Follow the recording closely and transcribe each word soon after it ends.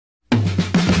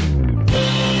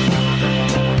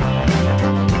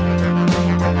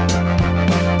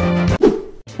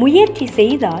முயற்சி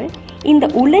செய்தால் இந்த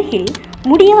உலகில்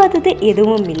முடியாதது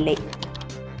எதுவும் இல்லை.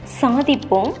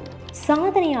 சாதிப்போம்,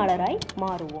 சாதனையாளராய்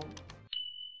மாறுவோம்.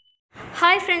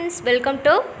 Hi friends, welcome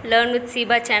to learn with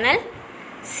Ziba channel.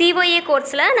 COA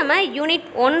கோர்ஸில் நம்ம யூனிட்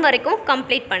 1 வரைக்கும்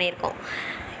கம்ப்ளீட் பண்ணியிருக்கோம்.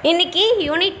 இன்றைக்கி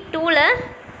யூனிட் 2ல்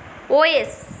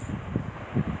OS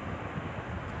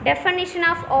definition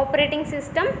of operating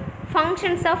system,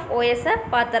 functions of OSஐ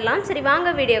பார்த்துடலாம். சரி, வாங்க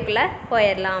வீடியோக்குள்ளே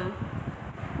போயிடலாம்.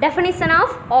 Definition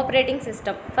of operating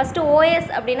system. First OS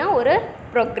அப்படின்னா ஒரு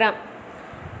ப்ரோக்ராம்.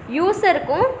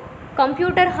 யூஸருக்கும்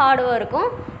கம்ப்யூட்டர் ஹார்ட்வேருக்கும்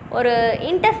ஒரு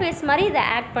இன்டர்ஃபேஸ் மாதிரி இதை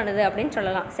ஆக்ட் பண்ணுது அப்படின்னு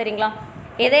சொல்லலாம். சரிங்களா?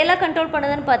 எதையெல்லாம் கண்ட்ரோல்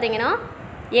பண்ணுதுன்னு பார்த்தீங்கன்னா,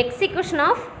 execution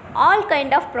of all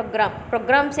kind of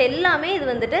programs எல்லாமே இது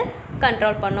வந்துட்டு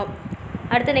கண்ட்ரோல் பண்ணும்.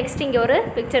 அடுத்து நெக்ஸ்ட் இங்கே ஒரு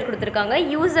பிக்சர் கொடுத்துருக்காங்க.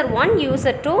 User 1,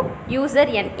 user 2,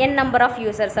 user n number of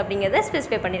users அப்படிங்கிறத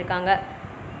ஸ்பெசிஃபை பண்ணியிருக்காங்க.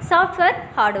 Software,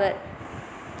 hardware.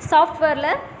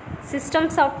 சாஃப்ட்வேரில் system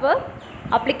software,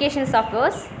 application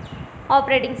softwares,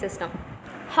 operating system.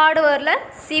 ஹார்ட்வேரில்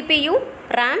CPU,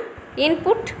 RAM,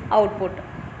 input, output.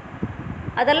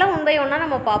 அதெல்லாம் ஒன் பை ஒன்னாக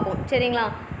நம்ம பார்ப்போம். சரிங்களா?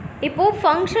 இப்போது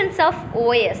ஃபங்க்ஷன்ஸ் ஆஃப்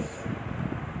OS,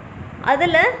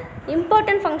 அதில்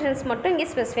இம்பார்ட்டன்ட் ஃபங்க்ஷன்ஸ் மட்டும் இங்கே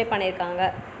ஸ்பெசிஃபை பண்ணியிருக்காங்க.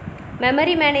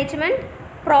 Memory management,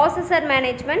 processor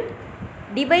management,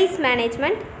 device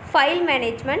management, file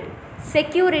management,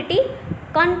 security,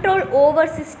 control over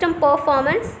system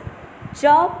performance,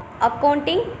 job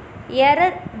accounting,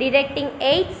 error detecting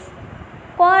aids,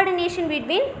 coordination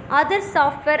between other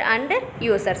software and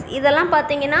users. இதெல்லாம்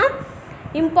பார்த்தீங்கன்னா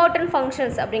important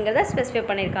functions அப்படிங்கிறத specify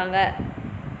பண்ணியிருக்காங்க.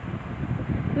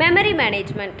 Memory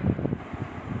management.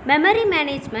 Memory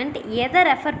management எதை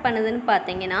refer பண்ணுதுன்னு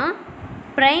பார்த்தீங்கன்னா,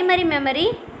 primary memory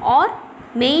R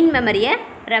main மெமரியை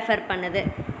refer பண்ணுது.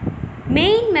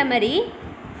 Main memory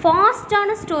ஃபாஸ்டான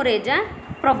ஸ்டோரேஜை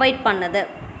provide பண்ணுது.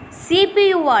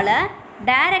 CPUவால்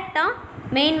டைரெக்டாக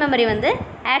மெயின் மெமரி வந்து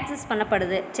ஆக்சஸ்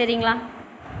பண்ணப்படுது. சரிங்களா?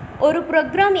 ஒரு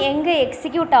ப்ரோக்ராம் எங்கே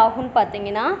எக்ஸிக்யூட் ஆகும்னு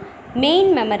பார்த்தீங்கன்னா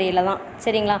மெயின் மெமரியில் தான்.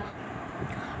 சரிங்களா?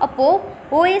 அப்போது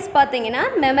OS பார்த்தீங்கன்னா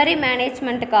மெமரி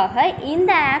மேனேஜ்மெண்ட்டுக்காக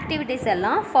இந்த ஆக்டிவிட்டீஸ்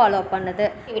எல்லாம் ஃபாலோ பண்ணுது.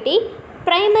 ஆக்டிவிட்டி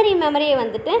ப்ரைமரி மெமரியை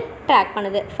வந்துட்டு ட்ராக்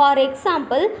பண்ணுது. For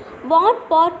example, what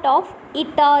part of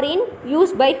it or in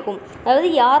use by whom, அதாவது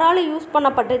யாரால் யூஸ்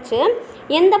பண்ணப்பட்டுச்சு,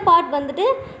 எந்த பார்ட் வந்துட்டு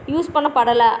யூஸ்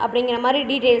பண்ணப்படலை அப்படிங்கிற மாதிரி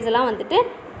டீட்டெயில்ஸ் எல்லாம் வந்துட்டு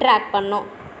ட்ராக் பண்ணோம்.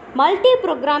 மல்டி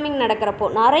ப்ரோக்ராமிங் நடக்கிறப்போ,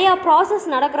 நிறையா ப்ராசஸ்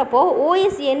நடக்கிறப்போ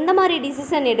OS எந்த மாதிரி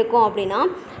டிசிஷன் எடுக்கும் அப்படின்னா,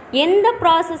 எந்த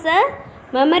ப்ராசஸை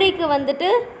மெமரிக்கு வந்துட்டு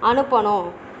அனுப்பணும்,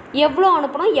 எவ்வளோ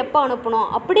அனுப்பணும், எப்போ அனுப்பணும்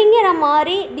அப்படிங்கிற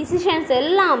மாதிரி டிசிஷன்ஸ்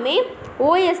எல்லாமே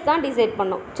OS தான் டிசைட்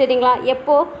பண்ணும். சரிங்களா?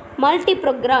 எப்போது மல்டி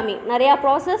ப்ரோக்ராமிங் நிறையா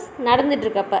ப்ராசஸ்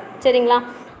நடந்துகிட்ருக்கப்ப. சரிங்களா?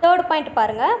 தேர்ட் பாயிண்ட்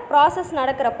பாருங்கள். ப்ராசஸ்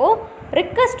நடக்கிறப்போ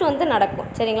ரிக்வெஸ்ட் வந்து நடக்கும்.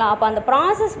 சரிங்களா? அப்போ அந்த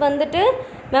ப்ராசஸ் வந்துட்டு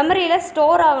மெமரியில்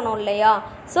ஸ்டோர் ஆகணும் இல்லையா?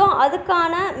 ஸோ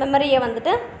அதுக்கான மெமரியை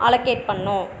வந்துட்டு அலோகேட்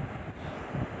பண்ணும்.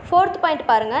 ஃபோர்த் பாயிண்ட்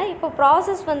பாருங்கள். இப்போ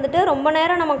ப்ராசஸ் வந்துட்டு ரொம்ப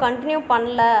நேரம் நம்ம கண்டினியூ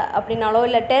பண்ணல அப்படின்னாலோ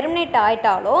இல்லை டெர்மினேட்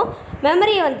ஆகிட்டாலோ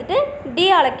மெமரியை வந்துட்டு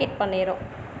டீஅலோகேட் பண்ணிடும்.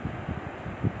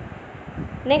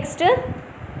 Next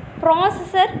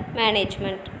processor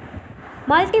management.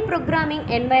 Multi programming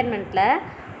என்வாயர்மெண்ட்டில்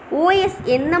OS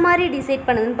எந்த மாதிரி டிசைட்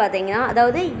பண்ணுதுன்னு பார்த்தீங்கன்னா,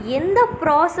 அதாவது எந்த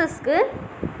ப்ராசஸ்க்கு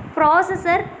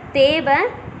ப்ராசஸர் தேவை,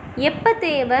 எப்போ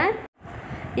தேவை,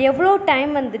 எவ்வளோ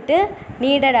டைம் வந்துட்டு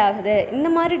நீடட் ஆகுது, இந்த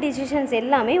மாதிரி டிசிஷன்ஸ்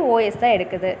எல்லாமே OS தான்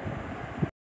எடுக்குது.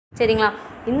 சரிங்களா?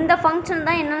 இந்த ஃபங்க்ஷன்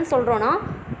தான் என்னன்னு சொல்கிறோன்னா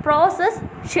ப்ராசஸ்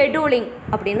ஷெட்யூலிங்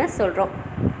அப்படின்னு சொல்கிறோம்.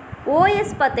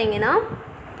 OS பார்த்தீங்கன்னா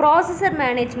ப்ராசஸர்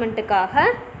மேனேஜ்மெண்ட்டுக்காக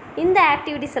இந்த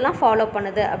ஆக்டிவிட்டீஸ் எல்லாம் ஃபாலோ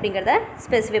பண்ணுது அப்படிங்கிறத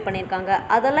ஸ்பெசிஃபை பண்ணியிருக்காங்க.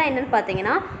 அதெல்லாம் என்னென்னு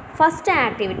பார்த்தீங்கன்னா, ஃபஸ்ட்டு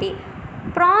ஆக்டிவிட்டி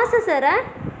ப்ராசஸரை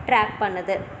ட்ராக்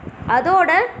பண்ணுது,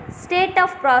 அதோட ஸ்டேட்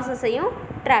ஆஃப் ப்ராசஸையும்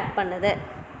ட்ராக் பண்ணுது.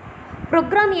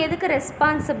 ப்ரோக்ராம் எதுக்கு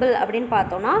ரெஸ்பான்சிபிள் அப்படின்னு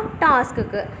பார்த்தோன்னா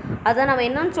டாஸ்க்குக்கு. அதை நம்ம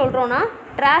என்னன்னு சொல்கிறோன்னா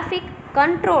டிராஃபிக்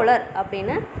கண்ட்ரோலர்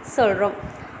அப்படின்னு சொல்கிறோம்.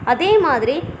 அதே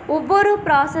மாதிரி ஒவ்வொரு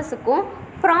ப்ராசஸுக்கும்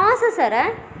ப்ராசஸரை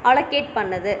அலோகேட்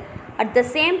பண்ணுது. At the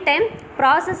same time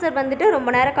processor வந்துட்டு ரொம்ப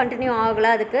நேரம் கண்டினியூ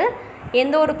ஆகலை, அதுக்கு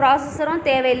எந்த ஒரு ப்ராசஸரும்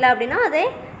தேவையில்லை அப்படின்னா அதை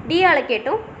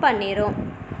டீஅலோகேட்டும் பண்ணிடும்.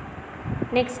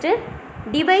 Next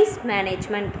device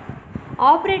management.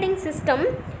 Operating system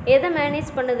எதை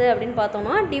மேனேஜ் பண்ணுது அப்படின்னு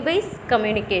பார்த்தோம்னா டிவைஸ்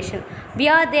கம்யூனிகேஷன்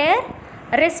வியா தேர்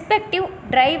ரெஸ்பெக்டிவ்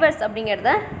டிரைவர்ஸ்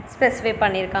அப்படிங்கிறத ஸ்பெசிஃபை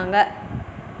பண்ணியிருக்காங்க.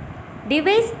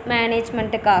 டிவைஸ்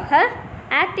மேனேஜ்மெண்ட்டுக்காக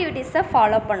ஆக்டிவிட்டீஸை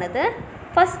ஃபாலோ பண்ணுது.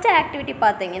 ஃபஸ்ட்டு ஆக்டிவிட்டி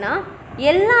பார்த்தீங்கன்னா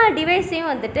எல்லா டிவைஸையும்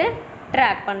வந்துட்டு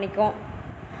ட்ராக் பண்ணிக்கும்.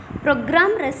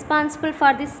 Program responsible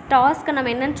for this task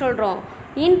நம்ம என்னன்னு சொல்கிறோம்,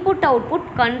 இன்புட் அவுட்புட்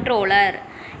கண்ட்ரோலர்.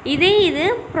 இது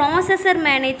ப்ராசஸர்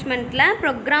மேனேஜ்மெண்ட்டில்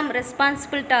ப்ரோக்ராம்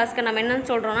ரெஸ்பான்சிபிள் டாஸ்க்கை நம்ம என்னன்னு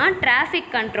சொல்கிறோன்னா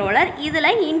டிராஃபிக் கண்ட்ரோலர்.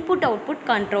 இதில் இன்புட் அவுட்புட்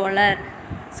கண்ட்ரோலர்.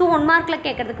 ஸோ 1 மார்க்கில்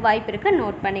கேட்குறதுக்கு வாய்ப்பு இருக்குது,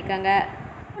 நோட் பண்ணிக்கோங்க.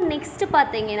 நெக்ஸ்ட்டு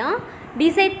பார்த்தீங்கன்னா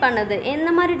டிசைட் பண்ணுது எந்த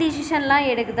மாதிரி டிசிஷன்லாம்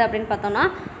எடுக்குது அப்படின்னு பார்த்தோம்னா,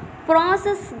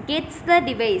 ப்ராசஸ் கெட்ஸ் த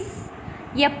டிவைஸ்,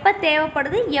 எப்போ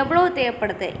தேவைப்படுது எவ்வளோ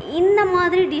தேவைப்படுது, இந்த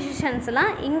மாதிரி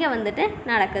டிசிஷன்ஸ்லாம் இங்கே வந்துட்டு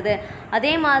நடக்குது.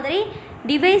 அதே மாதிரி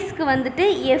டிவைஸ்க்கு வந்துட்டு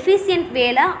எஃபிஷியன்ட்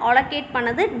வேல அலோகேட்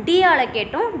பண்ணது,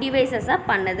 டீஅலோகேட்டும் டிவைசஸை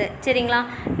பண்ணுது. சரிங்களா?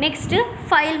 Next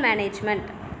file management.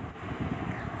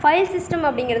 File system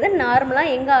அப்படிங்கிறது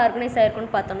நார்மலாக எங்கே ஆர்கனைஸ்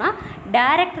ஆகிருக்குன்னு பார்த்தோம்னா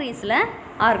டைரக்டரிஸில்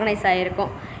ஆர்கனைஸ்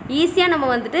ஆகிருக்கும். ஈஸியாக நம்ம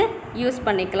வந்துட்டு யூஸ்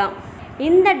பண்ணிக்கலாம்.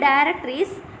 இந்த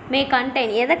டைரக்டரிஸ் மே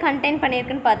கண்டெயின், எதை கண்டெயின்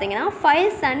பண்ணியிருக்குன்னு பார்த்தீங்கன்னா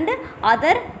ஃபைல்ஸ் அண்ட்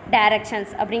அதர்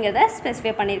டைரக்ஷன்ஸ் அப்படிங்கிறத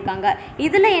ஸ்பெசிஃபை பண்ணியிருக்காங்க.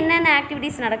 இதில் என்னென்ன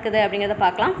ஆக்டிவிட்டீஸ் நடக்குது அப்படிங்கிறத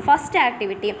பார்க்கலாம். ஃபஸ்ட்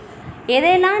ஆக்டிவிட்டி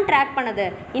எதையெல்லாம் ட்ராக் பண்ணுது,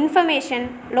 information,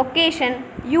 location,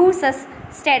 uses,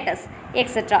 status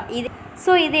etcetera.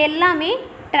 இது எல்லாமே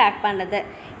ட்ராக் பண்ணுது.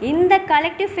 இந்த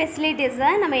கலெக்டிவ்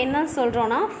ஃபெசிலிட்டிஸை நம்ம என்ன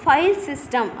சொல்கிறோன்னா ஃபைல்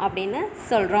சிஸ்டம் அப்படின்னு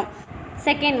சொல்கிறோம்.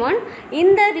 செகண்ட் ஒன்,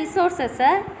 இந்த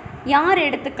ரிசோர்ஸஸை யார்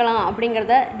எடுத்துக்கலாம்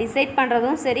அப்படிங்கிறத டிசைட்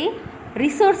பண்ணுறதும் சரி,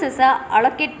 ரிசோர்ஸஸை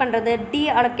அலோகேட் பண்ணுறது,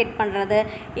 டீஅலோகேட் பண்ணுறது,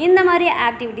 இந்த மாதிரி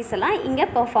ஆக்டிவிட்டீஸ் எல்லாம் இங்கே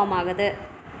பெர்ஃபார்ம் ஆகுது.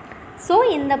 ஸோ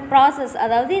இந்த ப்ராசஸ்,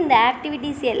 அதாவது இந்த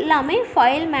ஆக்டிவிட்டீஸ் எல்லாமே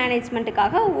ஃபைல்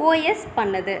மேனேஜ்மெண்ட்டுக்காக ஓஎஸ்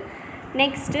பண்ணுது.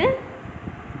 நெக்ஸ்ட்டு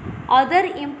அதர்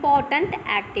இம்பார்ட்டண்ட்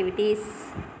ஆக்டிவிட்டீஸ்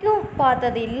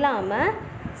பார்த்தது இல்லாமல்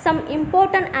சம்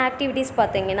இம்பார்ட்டண்ட் ஆக்டிவிட்டீஸ்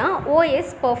பார்த்தீங்கன்னா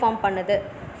ஓஎஸ் பெர்ஃபார்ம் பண்ணுது.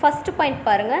 ஃபஸ்ட்டு பாயிண்ட்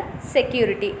பாருங்கள்,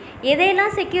 செக்யூரிட்டி.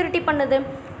 எதையெல்லாம் செக்யூரிட்டி பண்ணுது,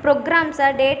 ப்ரோக்ராம்ஸை,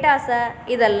 டேட்டாஸை,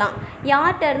 இதெல்லாம்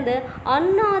யார்கிட்டருந்து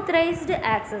அன்ஆத்தரைஸ்டு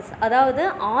ஆக்சஸ், அதாவது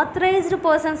ஆத்தரைஸ்டு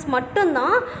பர்சன்ஸ்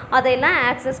மட்டும்தான் அதையெல்லாம்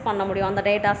ஆக்சஸ் பண்ண முடியும் அந்த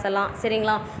டேட்டாஸ் எல்லாம்.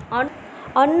 சரிங்களா?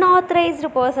 அன்ஆத்தரைஸ்டு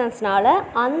பர்சன்ஸ்னால்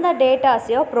அந்த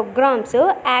டேட்டாஸையோ ப்ரோக்ராம்ஸையோ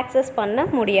ஆக்சஸ் பண்ண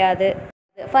முடியாது.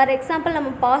 ஃபார் எக்ஸாம்பிள் நம்ம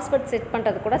பாஸ்வேர்ட் செட்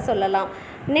பண்ணுறது கூட சொல்லலாம்.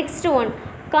 Next one,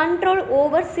 control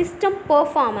over system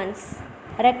performance.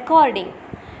 Recording,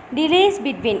 delays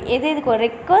between, இதுக்கு ஒரு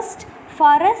ரெக்வஸ்ட்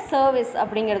ஃபார் அ சர்வீஸ்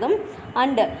அப்படிங்கிறதும்,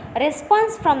 அண்டு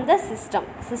ரெஸ்பான்ஸ் ஃப்ரம் த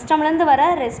சிஸ்டம்லேருந்து வர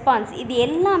ரெஸ்பான்ஸ், இது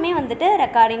எல்லாமே வந்துட்டு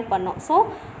ரெக்கார்டிங் பண்ணும். ஸோ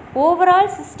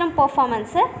ஓவரால் சிஸ்டம்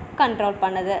பெர்ஃபார்மன்ஸை கண்ட்ரோல்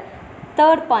பண்ணுது.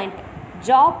 Third point,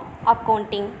 job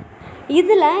accounting.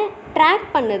 இதில் ட்ராக்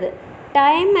பண்ணுது,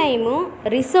 டைமையும்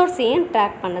ரிசோர்ஸையும்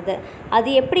ட்ராக் பண்ணுது. அது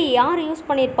எப்படி, யார் யூஸ்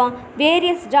பண்ணியிருப்பான்,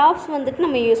 வேரியஸ் ஜாப்ஸ் வந்துட்டு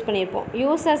நம்ம யூஸ் பண்ணியிருப்போம்,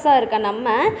 யூசர்ஸாக இருக்க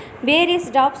நம்ம வேரியஸ்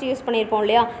ஜாப்ஸ் யூஸ் பண்ணியிருப்போம்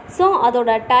இல்லையா? ஸோ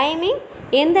அதோட டைமிங்,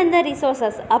 எந்தெந்த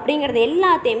ரிசோர்ஸஸ் அப்படிங்கிறது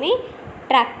எல்லாத்தையுமே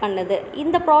ட்ராக் பண்ணுது.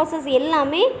 இந்த ப்ராசஸ்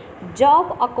எல்லாமே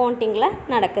ஜாப் அக்கௌண்டிங்கில்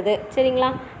நடக்குது.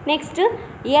 சரிங்களா? Next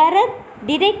error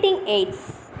detecting AIDS.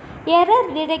 Error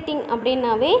detecting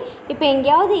அப்படின்னாவே இப்போ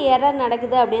எங்கேயாவது எரர்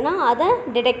நடக்குது அப்படின்னா அதை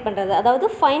டிடெக்ட் பண்ணுறது, அதாவது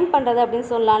ஃபைன் பண்ணுறது அப்படின்னு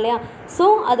சொல்லலாம் இல்லையா? ஸோ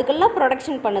அதுக்கெல்லாம்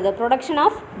ப்ரொடக்ஷன் பண்ணுது. Production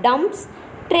of dumps,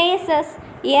 traces,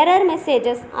 error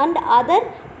messages and other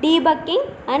debugging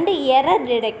and error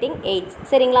detecting AIDS.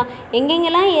 சரிங்களா?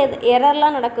 எங்கெங்கெல்லாம்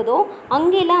எரர்லாம் நடக்குதோ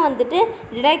அங்கெல்லாம் வந்துட்டு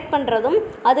டிடெக்ட் பண்ணுறதும்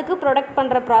அதுக்கு ப்ரொடக்ட்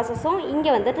பண்ணுற ப்ராசஸும்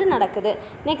இங்கே வந்துட்டு நடக்குது.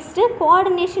 Next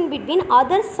coordination between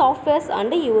other softwares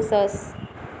and users.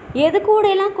 எது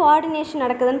கூடலாம் கோஆர்டினேஷன்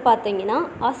நடக்குதுன்னு பார்த்தீங்கன்னா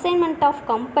assignment of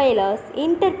compilers,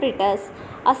 interpreters,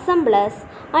 assemblers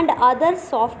and other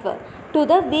software to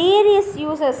the various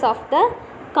users of the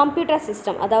computer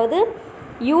system. அதாவது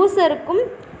யூசருக்கும்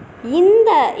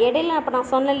இந்த இடையில இப்போ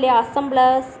நான் சொன்னேன் இல்லையா,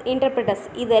 அசம்பிளர்ஸ், இன்டர்பிரிட்டர்ஸ்,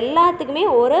 இது எல்லாத்துக்குமே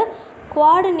ஒரு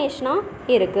கோஆர்டினேஷனாக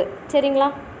இருக்குது. சரிங்களா?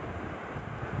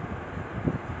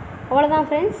 அவ்வளோதான்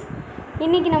ஃப்ரெண்ட்ஸ்.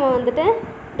 இன்றைக்கி நம்ம வந்துட்டு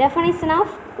definition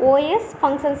of OS,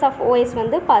 functions of OS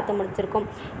வந்து பார்த்து முடிச்சிருக்கோம்.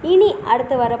 இனி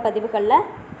அடுத்து வர பதிவுகளில்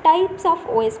டைப்ஸ் ஆஃப்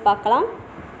ஓஎஸ் பார்க்கலாம்.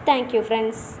 Thank you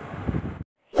friends.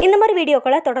 இந்த மாதிரி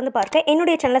வீடியோக்களை தொடர்ந்து பார்க்க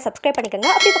என்னுடைய சேனலை சப்ஸ்கிரைப்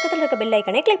பண்ணிக்கோங்க. அப்படி பக்கத்தில் இருக்க பெல்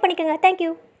ஐக்கனை கிளிக் பண்ணிக்கோங்க.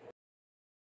 தேங்க்யூ.